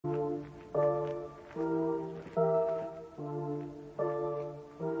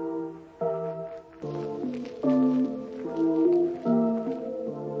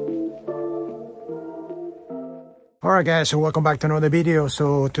Alright guys, so welcome back to another video.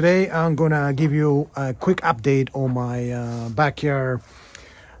 So today I'm gonna give you a quick update on my backyard,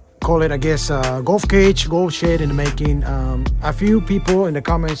 call it I guess golf cage, golf shed in the making. A few people in the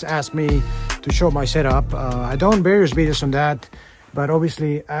comments asked me to show my setup. I done various videos on that, but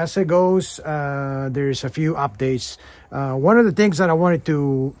obviously as it goes, there's a few updates. One of the things that I wanted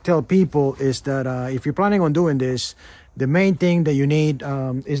to tell people is that if you're planning on doing this, the main thing that you need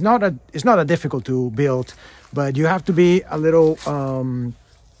is not a difficult to build, but you have to be a little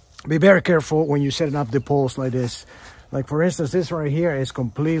be very careful when you're setting up the poles like this. Like for instance, this right here is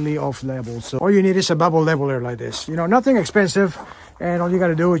completely off level, so all you need is a bubble leveler like this. You know, nothing expensive, and all you got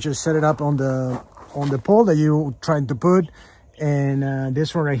to do is just set it up on the pole that you're trying to put, and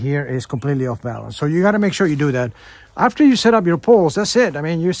this one right here is completely off balance. So you got to make sure you do that. After you set up your poles, that's it. I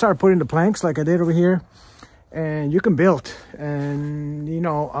mean, you start putting the planks like I did over here, and you can build. And you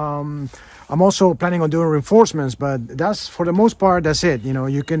know, I'm also planning on doing reinforcements, but that's, for the most part, that's it. You know,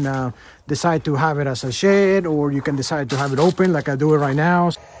 you can decide to have it as a shade, or you can decide to have it open like I do it right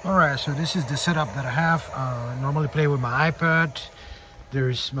now. All right, so this is the setup that I have. Normally play with my iPad.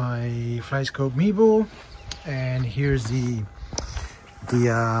 There's my Fly Scope Meebo, and here's the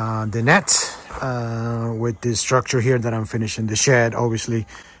net with this structure here that I'm finishing, the shed obviously.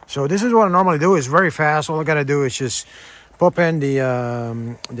 So this is what I normally do. It's very fast. All I gotta do is just pop in the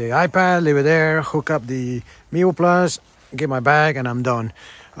iPad, leave it there, hook up the Meebo Plus, get my bag, and I'm done.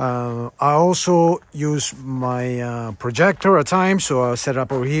 I also use my projector at times, so I'll set it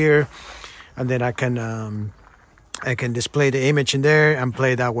up over here, and then I can display the image in there and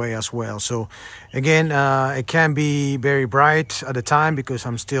play that way as well. So again, it can be very bright at the time because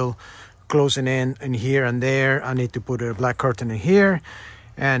I'm still closing in here and there. I need to put a black curtain in here,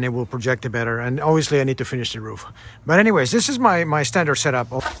 and it will project it better. And obviously I need to finish the roof. But anyways, this is my standard setup.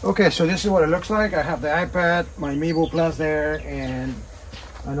 Okay, so this is what it looks like. I have the iPad, my Meebo Plus there, and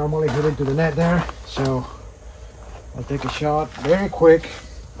I normally hit into the net there. So I'll take a shot very quick.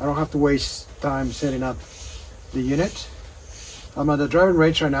 I don't have to waste time setting up the unit. I'm at the driving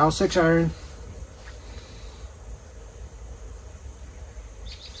range right now, 6 iron.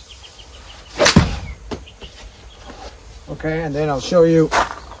 Okay, and then I'll show you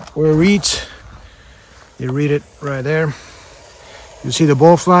where it reads. You read it right there. You see the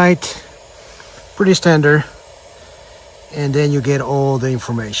ball flight, pretty standard, and then you get all the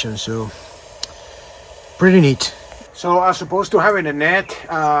information. So pretty neat. So as opposed to having a net,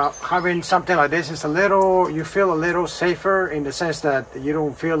 having something like this is you feel a little safer in the sense that you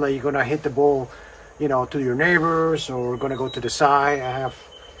don't feel like you're gonna hit the ball, you know, to your neighbors or gonna go to the side. I have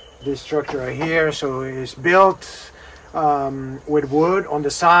this structure right here, so it's built with wood on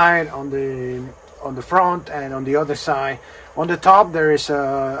the side, on the front, and on the other side. On the top there is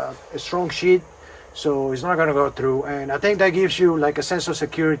a strong sheet, so it's not going to go through, and I think that gives you like a sense of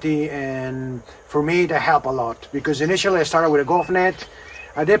security, and for me that helped a lot, because initially I started with a golf net.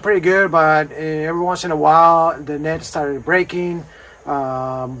 I did pretty good, but every once in a while the net started breaking,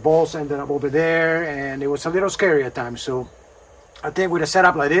 balls ended up over there, and it was a little scary at times. So I think with a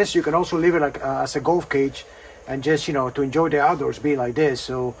setup like this, you can also leave it like as a golf cage, and just, you know, to enjoy the outdoors, be like this.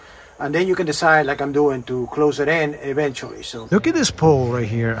 So, and then you can decide, like I'm doing, to close it in eventually. So look at this pole right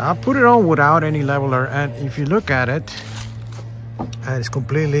here. I put it on without any leveler, and if you look at it, it's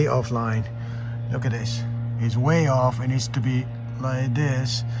completely offline. Look at this, it's way off. It needs to be like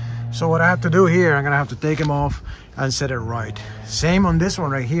this. So what I have to do here, I'm gonna have to take them off and set it right. Same on this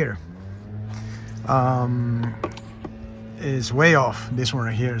one right here. Is way off, this one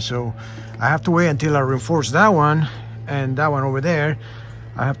right here. So I have to wait until I reinforce that one and that one over there.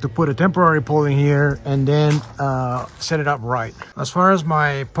 I have to put a temporary pole in here and then set it up right. As far as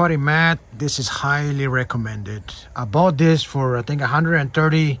my putting mat, this is highly recommended. I bought this for I think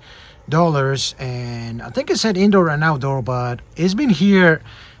 $130, and I think it said indoor and outdoor, but it's been here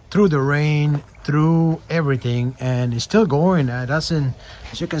through the rain, through everything, and it's still going. Doesn't,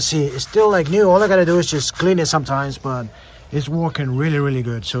 as you can see, it's still like new. All I gotta do is just clean it sometimes, but it's working really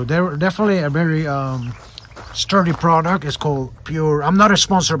good. So they're definitely a very sturdy product. It's called Pure. I'm not a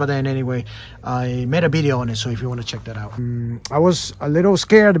sponsor, but then anyway, I made a video on it, so if you want to check that out. I was a little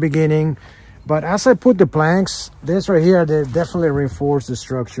scared at the beginning, but as I put the planks, this right here, they definitely reinforce the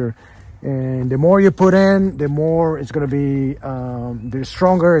structure, and the more you put in, the more it's going to be, the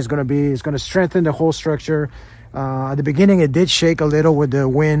stronger it's going to be. It's going to strengthen the whole structure. At the beginning it did shake a little with the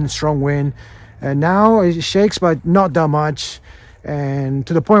wind, strong wind, and now it shakes, but not that much, and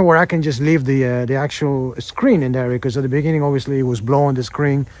to the point where I can just leave the actual screen in there, because at the beginning obviously it was blowing the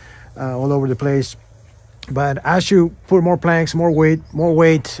screen all over the place. But as you put more planks, more weight,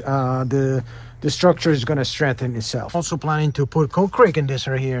 the the structure is going to strengthen itself. Also planning to put concrete in this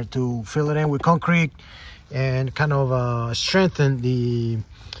right here to fill it in with concrete and kind of strengthen the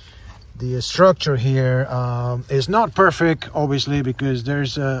structure here. Is not perfect, obviously, because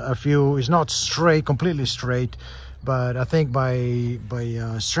there's a few, it's not straight, completely straight, but I think by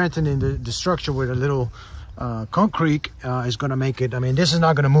strengthening the structure with a little concrete is going to make it. I mean, this is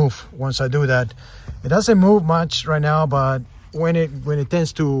not going to move once I do that. It doesn't move much right now, but when it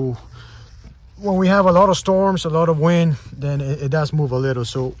tends to, when we have a lot of storms, a lot of wind, then it does move a little.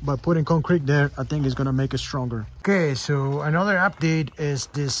 So by putting concrete there, I think it's gonna make it stronger. Okay, so another update is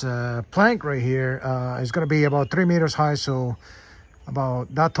this plank right here. It's gonna be about 3 meters high, so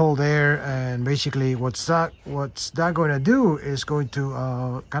about that tall there. And basically what's that going to do is going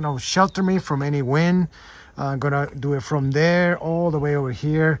to kind of shelter me from any wind. I'm gonna do it from there all the way over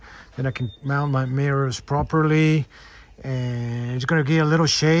here. Then I can mount my mirrors properly. And it's going to give a little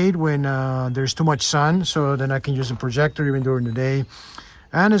shade when there's too much sun, so then I can use a projector even during the day.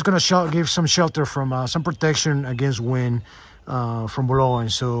 And it's going to give some shelter from some protection against wind from blowing.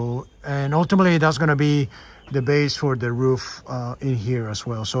 So, and ultimately that's going to be the base for the roof in here as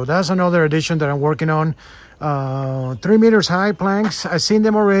well. So that's another addition that I'm working on. 3 meters high planks. I've seen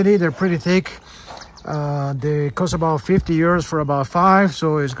them already. They're pretty thick. They cost about 50 euros for about 5.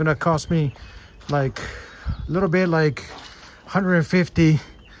 So it's going to cost me like a little bit like 150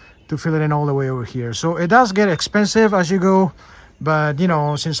 to fill it in all the way over here. So it does get expensive as you go, but you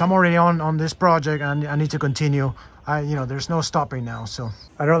know, since I'm already on this project and I need to continue, you know, there's no stopping now. So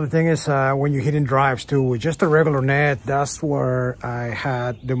another thing is when you're hitting drives too with just a regular net, that's where I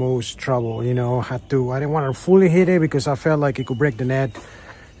had the most trouble. You know, I didn't want to fully hit it because I felt like it could break the net.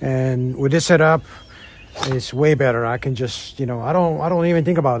 And with this setup, it's way better. I can just, you know, I don't even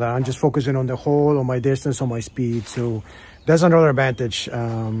think about that. I'm just focusing on the hole, on my distance, on my speed. So that's another advantage,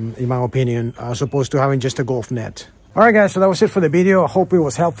 in my opinion, as opposed to having just a golf net. All right, guys, so that was it for the video. I hope it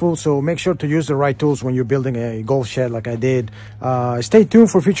was helpful. So make sure to use the right tools when you're building a golf shed like I did. Stay tuned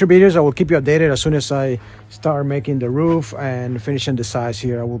for future videos. I will keep you updated as soon as I start making the roof and finishing the sides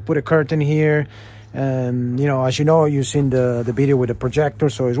here. I will put a curtain here. And you know, as you know, you've seen the video with the projector,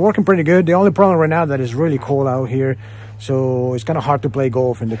 so it's working pretty good. The only problem right now that it's really cold out here, so it's kind of hard to play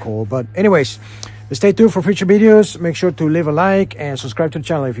golf in the cold. But anyways, stay tuned for future videos. Make sure to leave a like and subscribe to the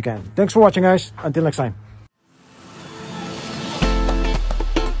channel if you can. Thanks for watching, guys. Until next time.